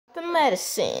The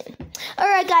medicine.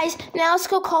 Alright, guys, now let's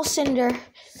go call Cinder.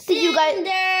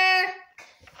 Cinder!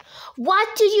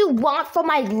 What do you want from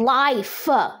my life?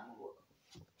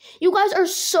 You guys are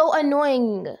so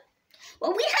annoying.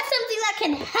 Well, we have something that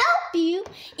can help you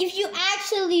if you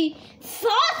actually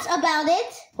thought about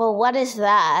it. Well, what is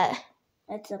that?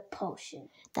 It's a potion.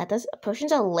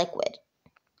 Potion's a liquid.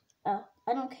 Oh,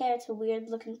 I don't care. It's a weird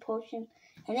looking potion.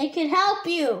 And it can help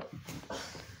you.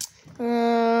 You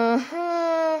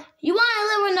want to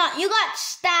live or not? You got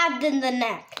stabbed in the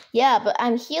neck. Yeah, but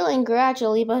I'm healing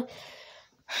gradually, but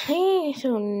I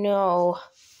don't know.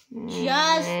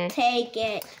 Just take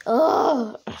it.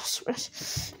 Oh,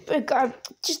 God,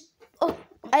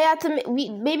 I have to,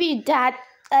 maybe Dad,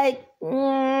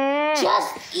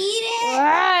 just eat it.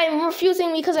 I'm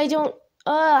refusing because I don't,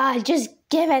 just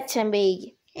give it to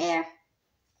me. Here.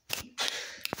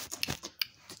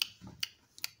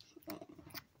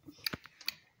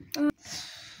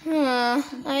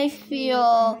 I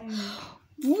feel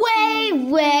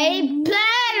way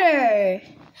better.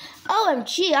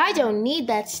 OMG, I don't need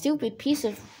that stupid piece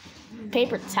of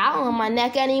paper towel on my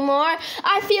neck anymore.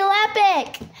 I feel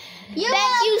epic. Thank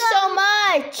you so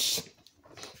much.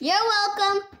 You're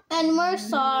welcome, and we're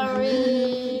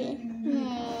sorry.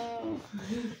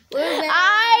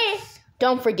 I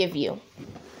don't forgive you.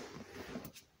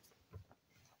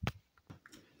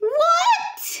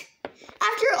 What?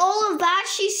 After all of that,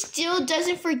 she still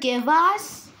doesn't forgive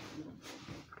us?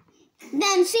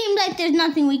 Then seems like there's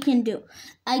nothing we can do.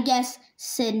 I guess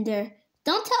Cinder.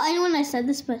 Don't tell anyone I said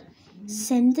this, but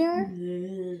Cinder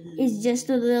is just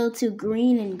a little too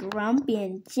green and grumpy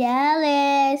and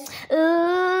jealous.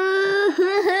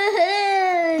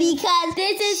 Because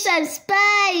this is some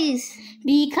spice.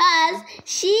 Because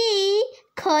she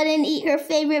couldn't eat her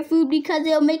favorite food because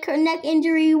it'll make her neck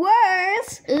injury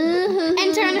worse.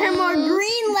 And turn her more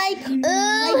green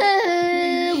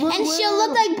and she'll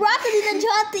look like broccoli, then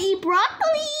she'll have to eat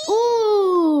broccoli.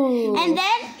 Ooh. And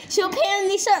then she'll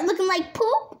apparently start looking like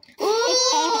poop.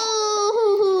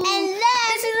 Ooh. And then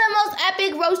this is the most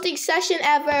epic roasting session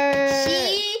ever.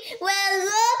 She will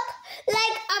look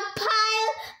like a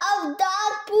pile of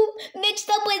dog poop mixed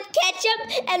up with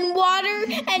ketchup and water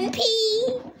and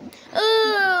pee.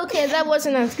 Ooh, okay, that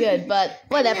wasn't as good, but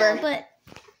whatever. No, but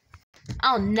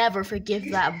I'll never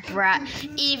forgive that brat,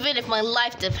 even if my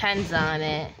life depends on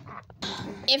it.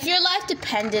 If your life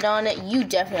depended on it, you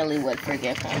definitely would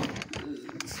forgive him.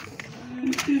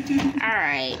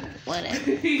 Alright,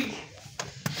 whatever.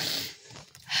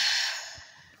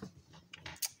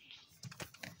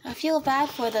 I feel bad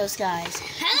for those guys.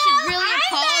 I should really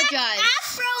apologize.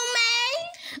 Afro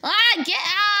Man. Get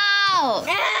out!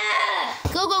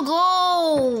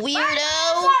 Go,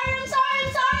 weirdo! I'm sorry.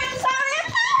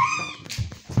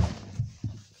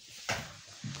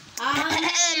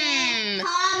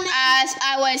 As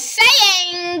I was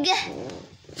saying,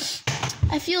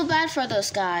 I feel bad for those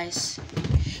guys.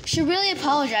 You should really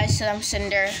apologize to them,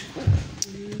 Cinder.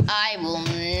 I will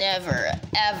never,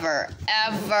 ever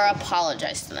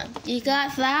apologize to them. You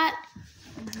got that?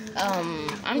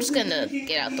 I'm just gonna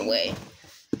get out the way.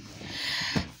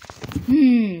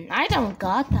 I don't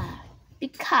got that.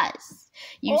 Because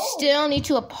you still need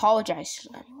to apologize to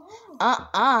them.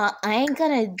 I ain't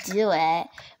gonna do it.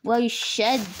 Well, you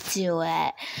should do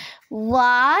it.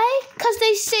 Why? Because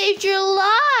they saved your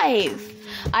life.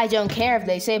 I don't care if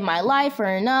they saved my life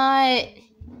or not.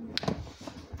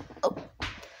 Oh.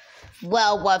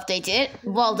 Well, what if they did?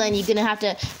 Well, then you're gonna have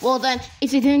to. Well, then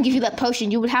if they didn't give you that potion,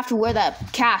 you would have to wear that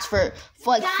cast for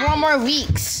like 4 more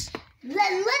weeks. Then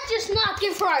let's just not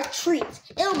give her our treats.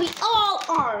 It'll be all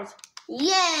ours.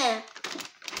 Yeah.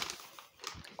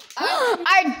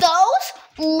 Are those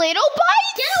little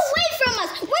bites? Get away from us.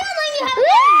 We're not letting you have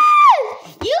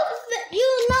babies. You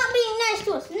not being nice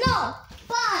to us. No.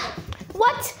 Fine.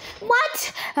 What?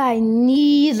 I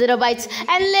need little bites,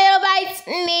 and little bites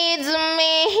needs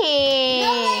me.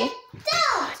 No, they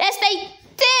don't. Yes, they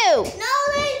do. No,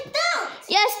 they don't.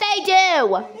 Yes, they do.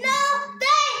 No,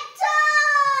 they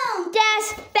don't.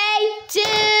 Yes, they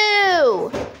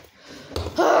do.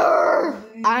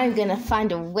 I'm gonna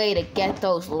find a way to get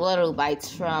those little bites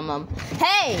from them.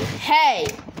 Hey,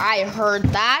 I heard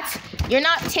that. You're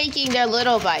not taking their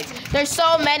little bites. There's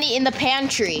so many in the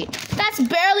pantry. That's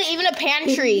barely even a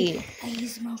pantry. I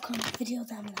use milk on the video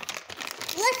down there.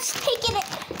 Let's take it.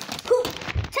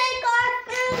 Take our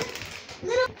food.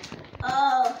 Little.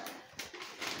 Oh.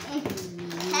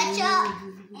 Ketchup.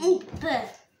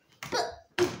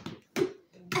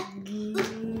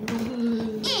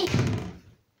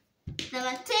 The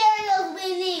materials we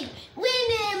need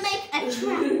to make a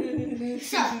trap.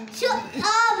 So, she'll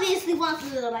obviously want the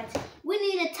little bites. We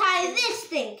need to tie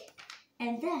think.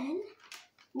 And then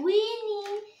we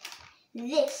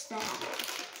need this to happen.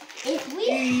 If we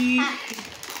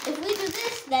do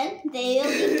this, then they'll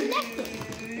be connected,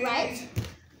 right?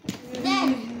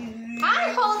 Then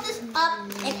I hold this up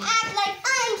and act like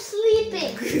I'm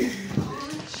sleeping.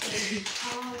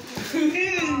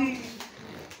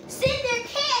 Cinder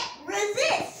can't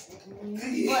resist.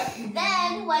 But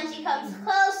then when she comes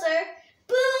closer,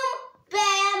 boom,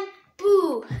 bam,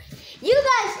 boo. You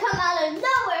guys come out of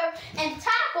nowhere and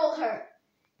tackle her.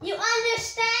 You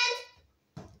understand?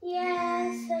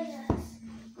 Yes, I guess.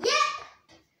 Yep.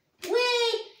 We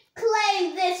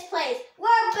claim this place.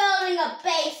 We're building a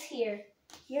base here.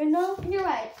 You know? You're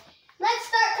right. Let's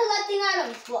start collecting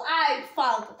items. Well, I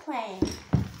followed the plan.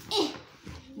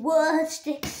 Wood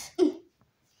sticks.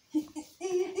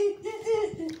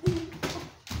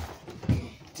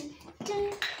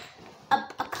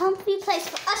 A comfy place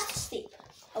for us to sleep.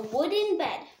 A wooden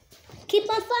bed. Keep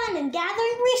on finding and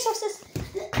gathering resources.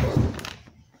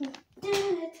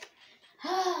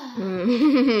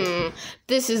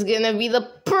 This is gonna be the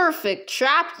perfect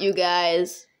trap, you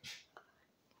guys.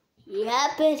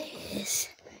 Yep, it is.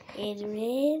 It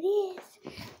really is.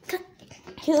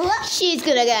 She's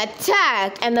gonna get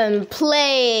attacked and then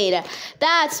played.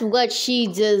 That's what she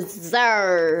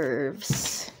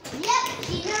deserves. Yep,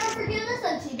 she never forgives us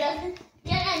and she doesn't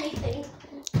get anything.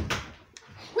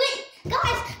 Wait,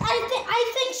 guys,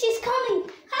 I think she's coming.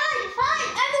 Hi,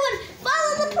 everyone,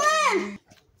 follow the plan.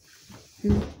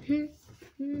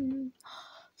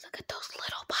 Look at those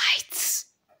little bites.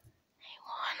 I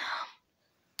want them.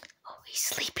 Oh, he's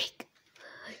sleeping.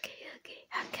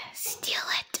 Okay, steal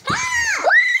it.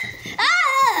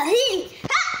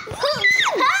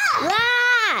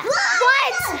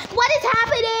 What is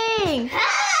happening?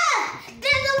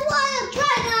 There's a wild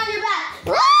dragon on your back.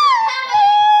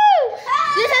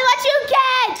 This is what you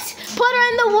get. Put her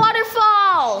in the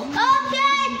waterfall.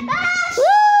 Okay.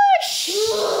 Whoosh.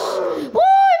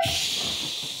 Whoosh.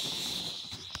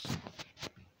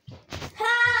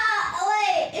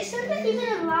 Wait, is Cinder even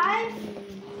alive?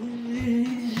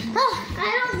 I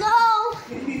don't know.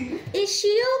 Is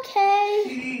she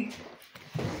okay?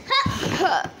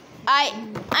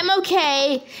 I'm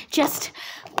okay. Just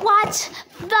what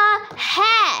the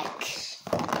heck?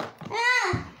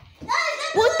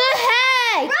 What the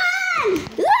heck?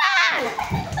 Run!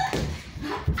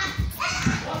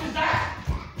 What is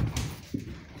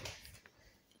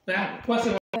that? What's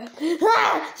it?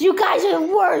 You guys are the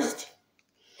worst.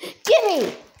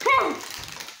 Gimme.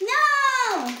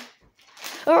 No!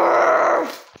 Urgh.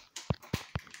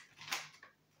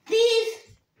 These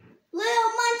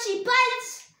little munchy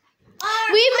bites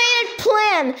are... We made a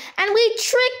plan and we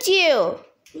tricked you.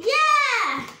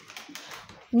 Yeah!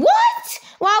 What?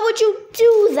 Why would you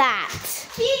do that?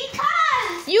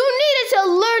 Because You needed to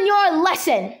learn your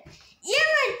lesson.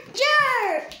 you're a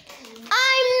jerk!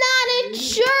 I'm not a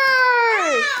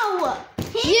jerk. Ow!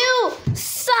 You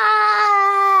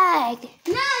suck.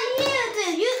 No,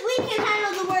 we can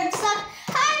handle the word suck.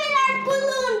 Hide in our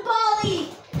balloon, Polly!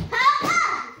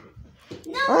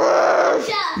 No,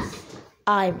 just...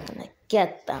 I'm gonna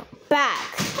get them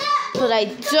back. But I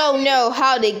don't know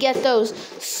how to get those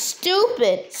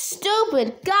stupid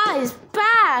guys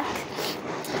back.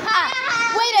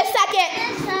 Wait a second.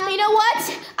 You know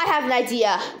what? I have an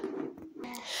idea.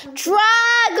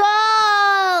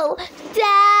 Drago!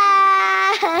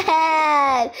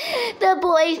 Dad! The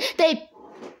boys, they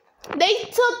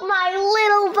took my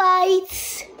little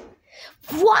bites.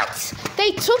 What?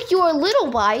 They took your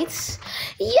little bites?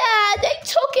 Yeah, they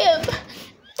took him.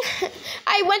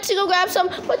 I went to go grab some,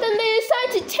 but then they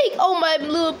decided to take all my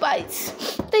little bites.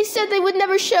 They said they would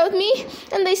never share with me,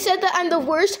 and they said that I'm the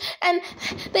worst, and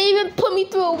they even put me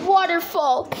through a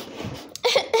waterfall.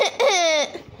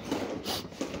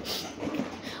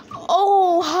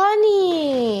 Oh,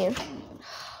 honey,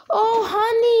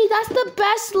 that's the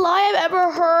best lie I've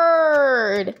ever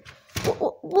heard.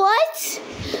 What?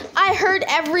 I heard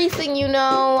everything, you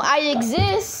know. I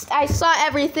exist. I saw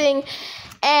everything.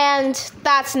 And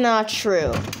that's not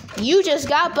true. You just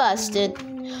got busted.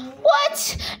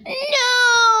 What?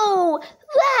 No!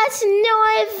 That's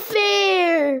not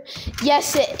fair.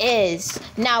 Yes, it is.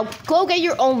 Now, go get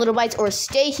your own little bites or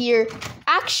stay here.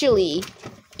 Actually,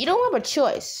 you don't have a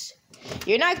choice.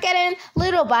 You're not getting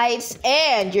little bites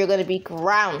and you're going to be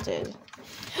grounded.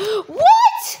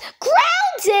 What?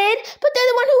 Grounded? But they're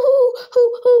the one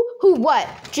who what?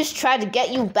 Just tried to get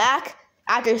you back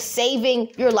after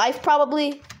saving your life,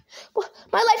 probably? Well,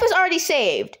 my life was already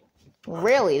saved.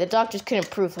 Really? The doctors couldn't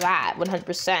prove that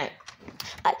 100%.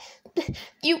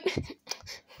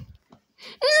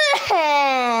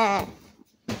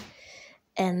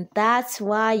 And that's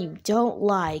why you don't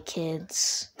lie,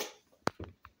 kids.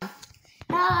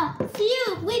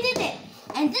 Phew, we did it.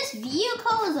 And this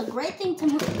vehicle is a great way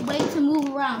to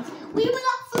move around. We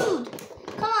got food.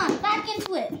 Come on, back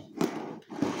into it.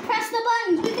 Press the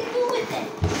buttons. We can do with it.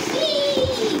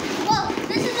 Whee! Whoa,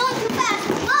 this is going too fast.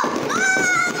 Whoa!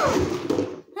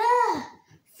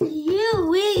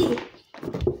 Phew.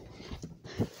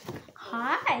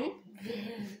 Hi,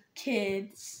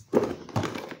 kids.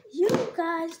 You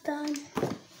guys done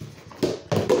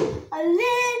a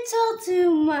little too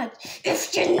much,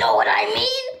 if you know what I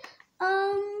mean.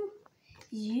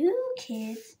 You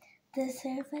kids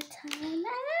deserve a time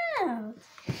out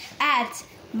at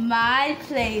my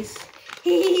place.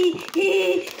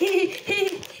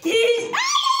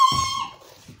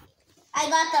 I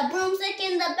got the broomstick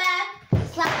in the back,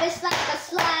 slap it, slap a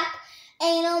slap.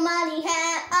 Ain't no money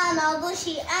hand, I'm a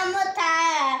bushy, I'm a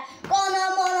tire.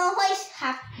 Gonna mono hoist,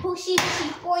 half pushy,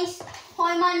 pushy voice.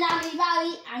 Hoy my nolly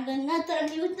valley, I'm gonna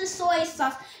turn you with the soy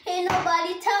sauce. Ain't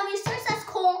nobody tell me soy sauce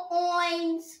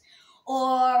coins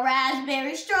or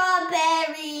raspberry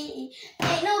strawberry.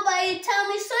 Ain't nobody tell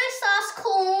me soy sauce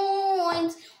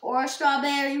coins or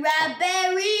strawberry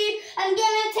raspberry. I'm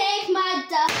gonna take my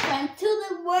duck friend to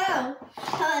the world.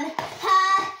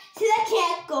 Till I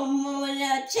can't go more. I'm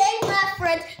gonna take my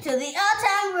friends to the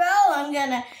all-time road. I'm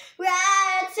gonna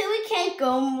ride till we can't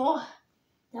go more.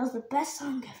 That was the best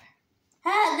song ever.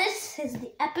 This is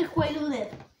the epic way to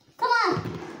live. Come on.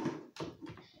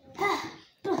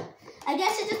 I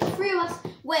guess it's just the three of us.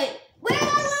 Wait, where are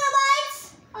those little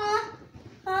bites?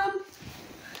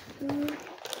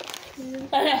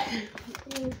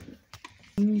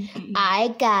 I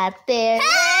got their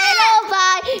little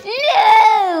bite.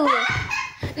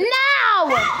 No! Now!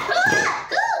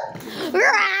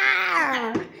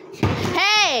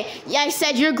 Hey, I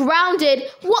said you're grounded.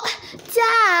 What?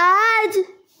 Dad!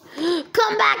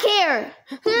 Come back here!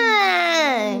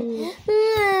 My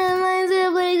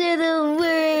siblings are the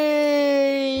worst.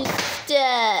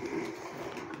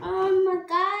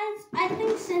 Guys, I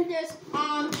think Cinder's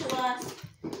on to us.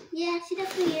 Yeah, she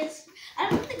definitely is. I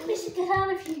don't think we should get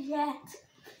out of here yet.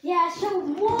 Yeah, she'll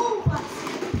move us.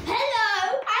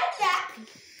 Hello, I'm back.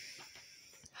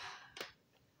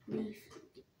 Leave.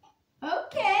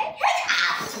 Okay.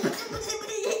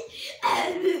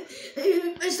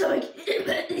 My stomach.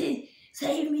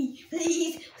 Save me,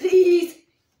 please, please.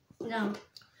 No.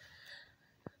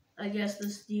 I guess this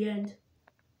is the end.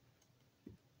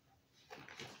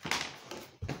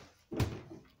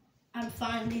 I'm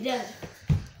finally dead.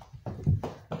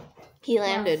 He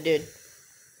landed, dude.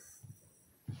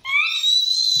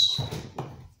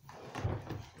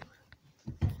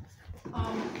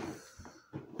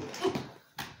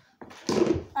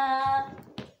 I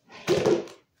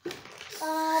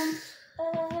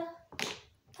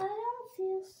don't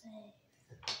feel safe.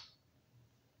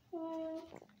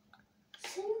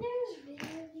 Cinder's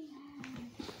really mad.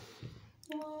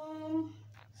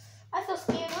 I feel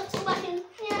scared. Let's go back in.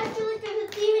 Yeah, I feel like there's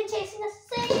a demon chasing us.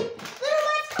 Same. Little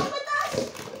lights, come with us.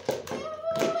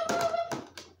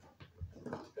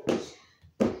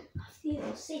 I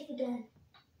feel safe again.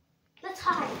 Let's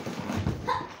hide.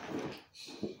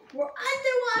 We're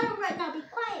underwater right now. Be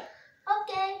quiet.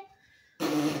 Okay.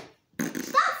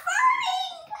 Stop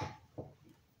farting!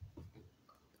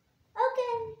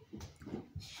 Okay.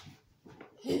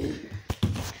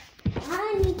 I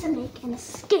need to make an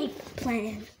escape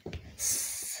plan.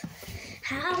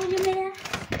 How you may ask?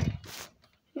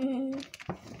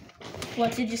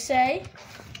 What did you say?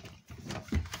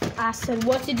 I said,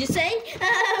 what did you say?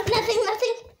 Nothing.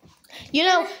 You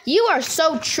know, you are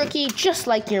so tricky, just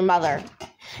like your mother.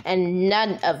 And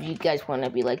none of you guys want to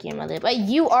be like your mother, but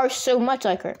you are so much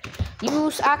like her.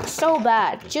 You act so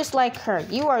bad, just like her.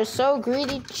 You are so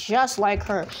greedy, just like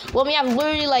her. Well, we have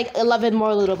literally like 11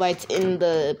 more little bites in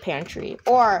the pantry.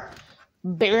 Or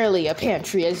barely a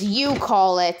pantry, as you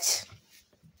call it.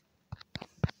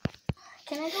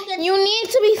 Can I go get... You need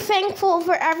to be thankful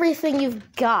for everything you've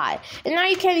got. And now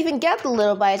you can't even get the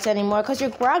little bites anymore because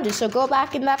you're grounded, so go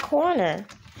back in that corner.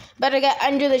 Better get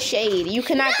under the shade. You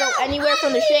cannot go anywhere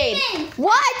from the shade.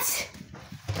 What?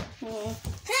 You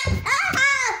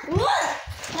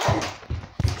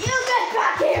get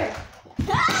back here!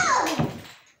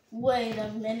 Wait a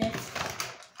minute.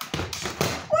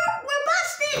 We're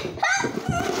busted!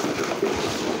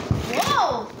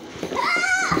 Whoa!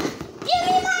 Give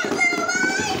me my little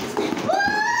lights!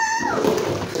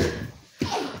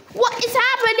 What is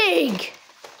happening?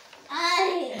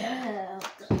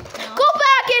 Go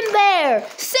back in there!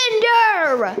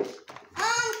 Cinder! Go on!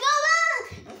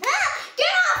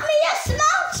 Get off me, you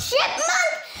small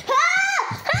chipmunk!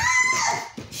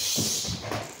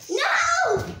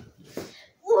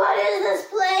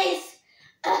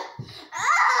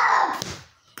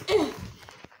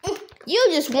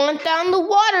 just went down the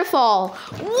waterfall.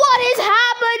 What is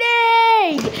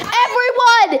happening?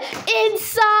 Everyone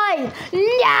inside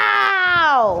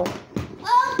now!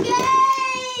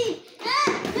 Okay!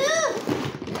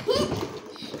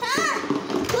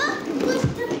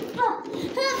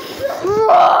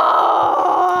 Roar!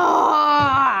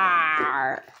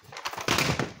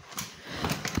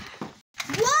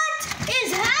 What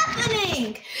is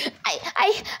happening?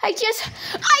 I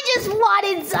just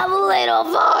wanted some little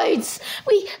voids.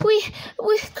 And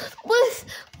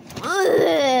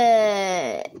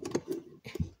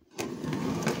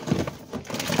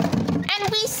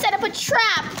we set up a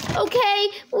trap, okay?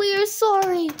 We're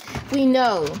sorry. We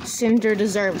know Cinder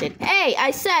deserved it. Hey,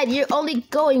 I said you're only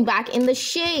going back in the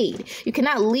shade. You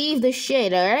cannot leave the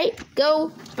shade, all right?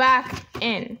 Go back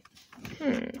in.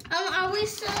 Are we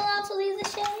still allowed to leave the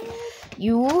shade?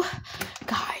 You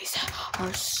guys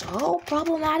are so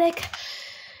problematic.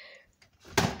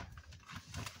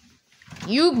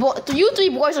 You three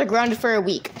boys are grounded for a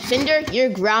week. Cinder, you're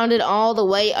grounded all the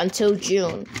way until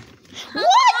June. How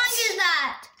long is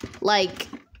that? Like,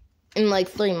 in like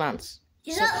 3 months.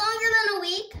 Is that longer than a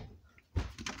week?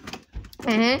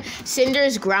 Cinder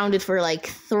is grounded for like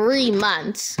 3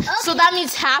 months. Okay. So that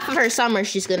means half of her summer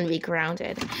she's gonna be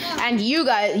grounded. And you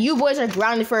boys are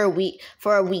grounded for a week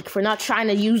for not trying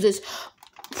to use this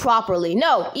properly.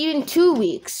 No, even 2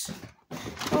 weeks.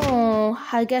 Oh,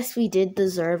 I guess we did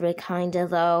deserve it, kinda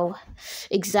though.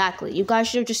 Exactly. You guys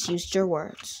should have just used your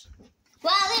words.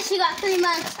 Well, at least you got 3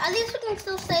 months. At least we can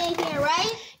still stay in here,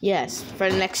 right? Yes, for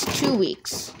the next 2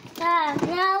 weeks. Now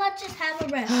let's just have a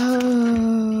rest.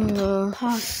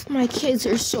 My kids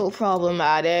are so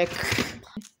problematic.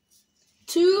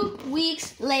 2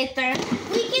 weeks later,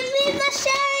 we can leave the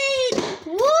shade!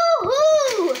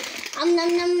 Woohoo!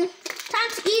 Nom nom.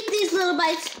 Time to eat these little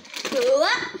bites.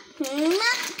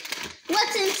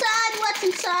 What's inside? What's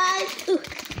inside?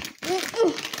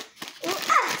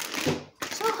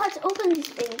 So hard to open these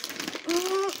things.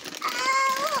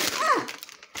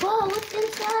 Whoa, what's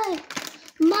inside?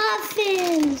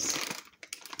 Muffins!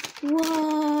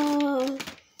 Whoa!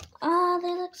 Ah,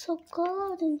 they look so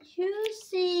good and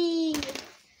juicy.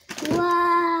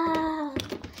 Wow!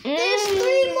 There's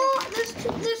 3 more.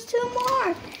 There's 2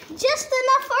 more. Just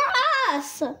enough for us.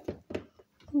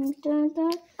 Nom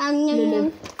nom nom.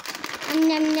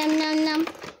 Nom nom nom nom.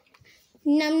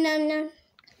 Nom nom nom.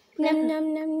 Nom nom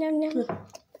nom nom nom.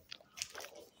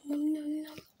 Nom nom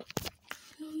nom.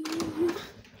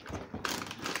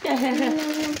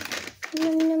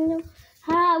 Nom nom nom.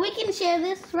 We can share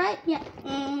this, right? Yeah.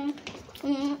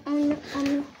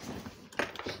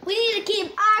 We need to keep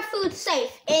our food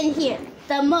safe in here.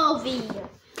 The mobile.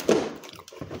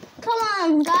 Come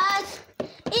on, guys.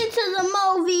 Into the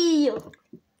mobile.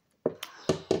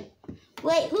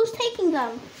 Wait, who's taking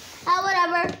them?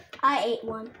 Whatever. I ate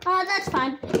one. Oh, that's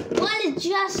fine. 1 is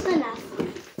just enough.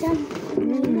 Dun, dun,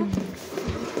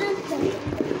 dun, dun.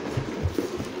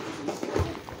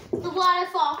 The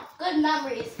waterfall. Good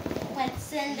memories. When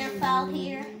Cinder fell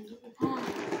here.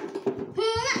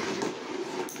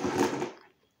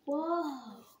 Whoa.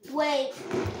 Wait.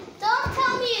 Don't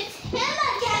tell me it's him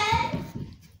again.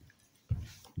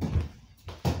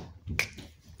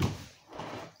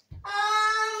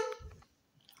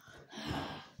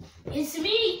 It's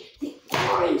me, the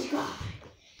orange guy.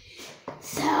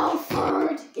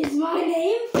 Salford is my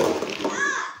name.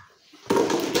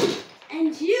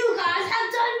 And you guys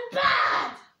have done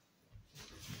bad.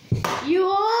 You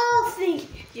all think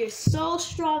you're so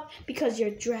strong because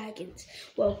you're dragons.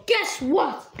 Well, guess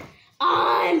what?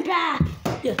 I'm back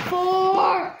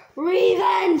for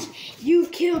revenge.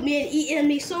 You've killed me and eaten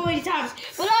me so many times,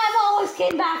 but I've always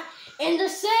came back in the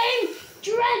same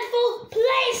dreadful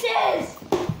places.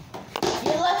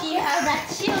 You're lucky you have that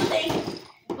shield thing.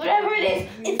 Whatever it is,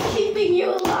 it's keeping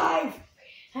you alive.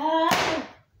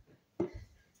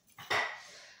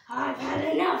 I've had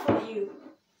enough of you.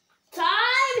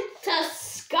 Time to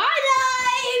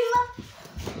skydive!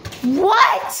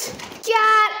 What?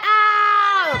 Get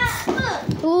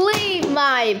out! Leave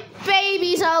my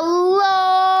babies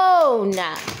alone!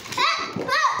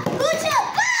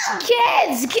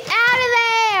 Kids, get out of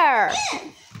there!